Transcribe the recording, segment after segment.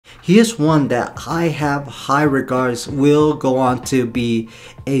He is one that I have high regards, will go on to be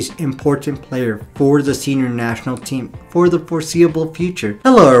an important player for the senior national team for the foreseeable future.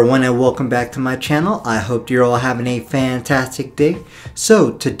 Hello everyone and welcome back to my channel. I hope you're all having a fantastic day.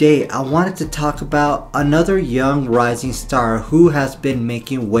 So today I wanted to talk about another young rising star who has been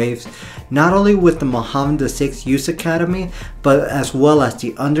making waves not only with the Mohamed VI Youth Academy but as well as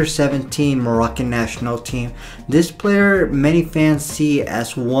the under-17 Moroccan national team. This player many fans see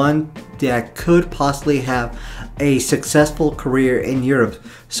as one that could possibly have a successful career in Europe,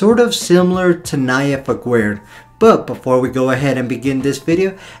 sort of similar to Nayef Aguerd. But before we go ahead and begin this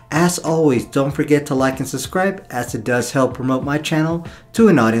video, as always, don't forget to like and subscribe, as it does help promote my channel to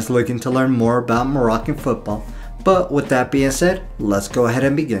an audience looking to learn more about Moroccan football. But with that being said, let's go ahead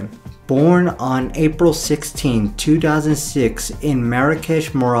and begin. Born on April 16, 2006 in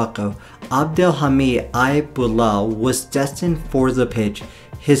Marrakesh, Morocco, Abdelhamid Aït Boudlal was destined for the pitch.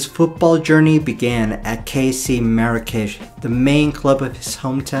 His football journey began at KC Marrakesh, the main club of his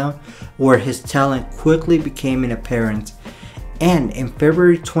hometown, where his talent quickly became apparent. And in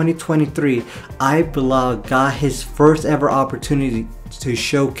February 2023, Aït Boudlal got his first ever opportunity to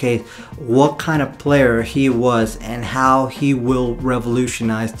showcase what kind of player he was and how he will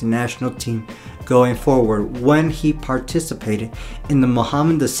revolutionize the national team going forward when he participated in the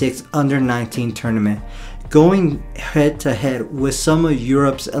Mohamed VI Under-19 Tournament, going head to head with some of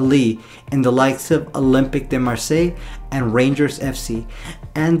Europe's elite in the likes of Olympique de Marseille and Rangers FC.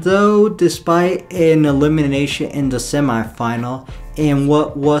 And though despite an elimination in the semi-final in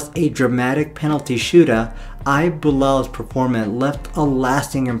what was a dramatic penalty shootout, Aït Boudlal's performance left a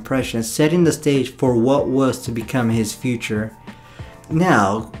lasting impression, setting the stage for what was to become his future.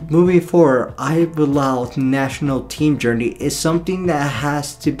 Now, moving forward, Aït Boudlal's national team journey is something that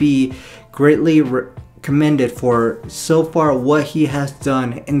has to be greatly commended for so far what he has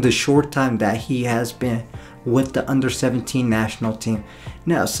done in the short time that he has been with the under-17 national team.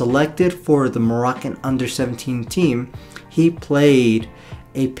 Now, selected for the Moroccan under-17 team, he played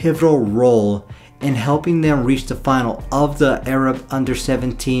a pivotal role in helping them reach the final of the Arab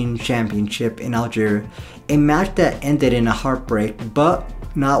Under-17 Championship in Algeria, a match that ended in a heartbreak, but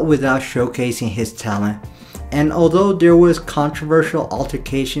not without showcasing his talent. And although there was controversial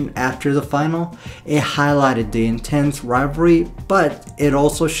altercation after the final, it highlighted the intense rivalry, but it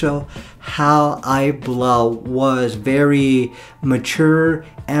also showed how Aït Boudlal was very mature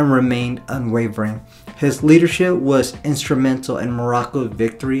and remained unwavering. His leadership was instrumental in Morocco's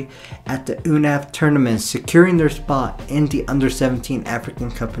victory at the U19 Tournament, securing their spot in the Under-17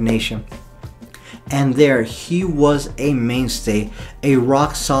 African Cup of Nations. And there he was a mainstay, a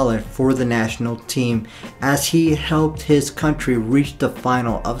rock solid for the national team as he helped his country reach the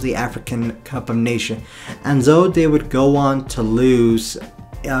final of the African Cup of Nations. And though they would go on to lose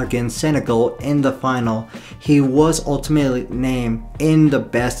against Senegal in the final, he was ultimately named in the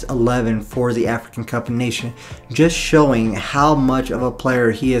best 11 for the African Cup of Nations, just showing how much of a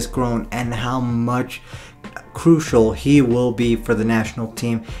player he has grown and how much crucial he will be for the national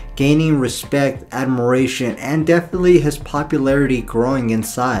team, gaining respect, admiration, and definitely his popularity growing in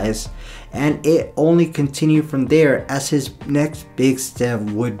size. And it only continued from there, as his next big step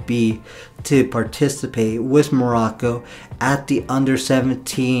would be to participate with Morocco at the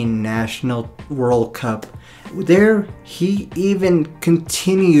Under-17 National World Cup. There he even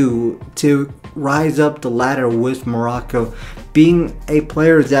continued to rise up the ladder with Morocco, being a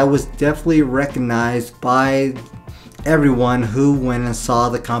player that was definitely recognized by everyone who went and saw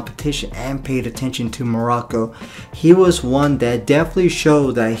the competition and paid attention to Morocco. He was one that definitely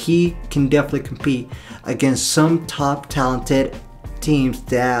showed that he can definitely compete against some top talented teams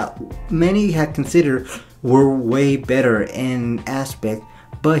that many had considered were way better in aspect,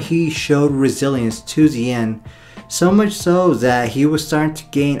 but he showed resilience to the end. So much so that he was starting to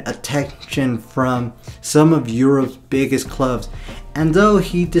gain attention from some of Europe's biggest clubs. And though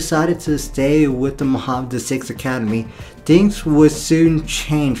he decided to stay with the Mohamed VI Academy, things would soon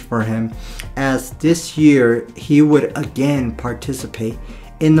change for him, as this year he would again participate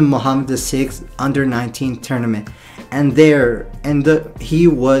in the Mohamed VI Under-19 Tournament. And he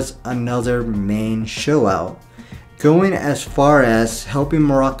was another main showout, going as far as helping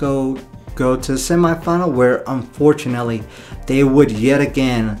Morocco go to the semi-final, where unfortunately they would yet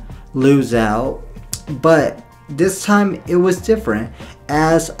again lose out. But this time it was different,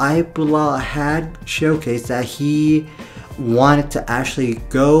 as Aït Boudlal had showcased that he wanted to actually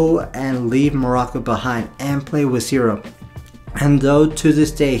go and leave Morocco behind and play with Europe. And though to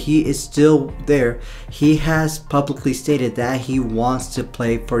this day he is still there, he has publicly stated that he wants to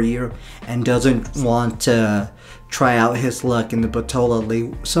play for Europe and doesn't want to try out his luck in the Botola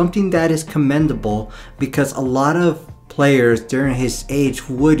League, something that is commendable because a lot of players during his age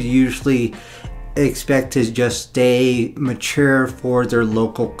would usually expect to just stay mature for their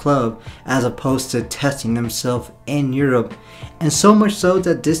local club as opposed to testing themselves in Europe. And so much so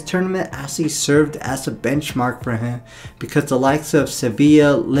that this tournament actually served as a benchmark for him, because the likes of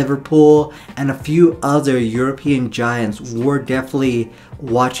Sevilla, Liverpool, and a few other European giants were definitely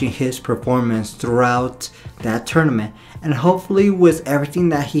watching his performance throughout that tournament. And hopefully with everything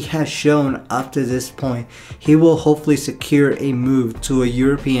that he has shown up to this point, he will hopefully secure a move to a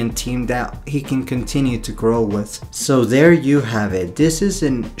European team that he can continue to grow with. So there you have it. This is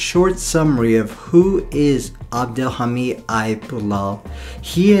a short summary of who is Abdelhamid Aït Boudlal.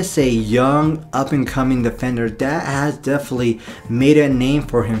 He is a young up-and-coming defender that has definitely made a name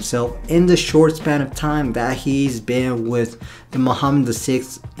for himself in the short span of time that he's been with the Mohamed VI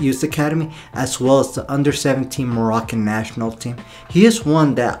Youth Academy as well as the under-17 Moroccan national team. He is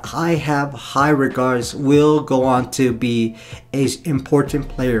one that I have high regards will go on to be an important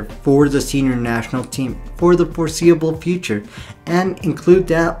player for the senior national team for the foreseeable future, and include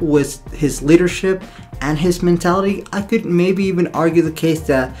that with his leadership and his mentality. I could maybe even argue the case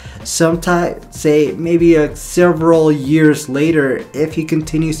that sometime, say maybe several years later, if he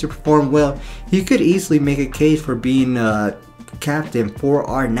continues to perform well, he could easily make a case for being captain for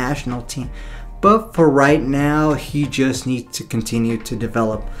our national team. But for right now, he just needs to continue to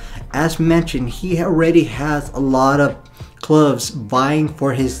develop. As mentioned, he already has a lot of clubs vying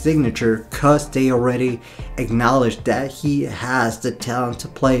for his signature because they already acknowledge that he has the talent to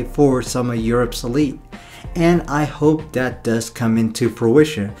play for some of Europe's elite. And I hope that does come into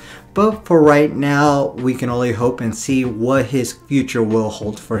fruition. But for right now, we can only hope and see what his future will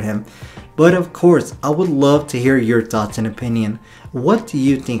hold for him. But of course, I would love to hear your thoughts and opinion. What do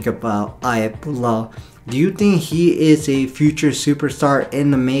you think about Aït Boudlal? Do you think he is a future superstar in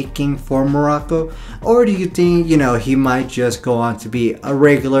the making for Morocco? Or do you think, he might just go on to be a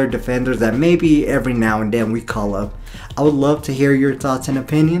regular defender that maybe every now and then we call up? I would love to hear your thoughts and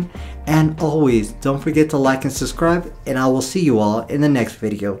opinion. And always, don't forget to like and subscribe, and I will see you all in the next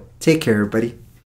video. Take care, everybody.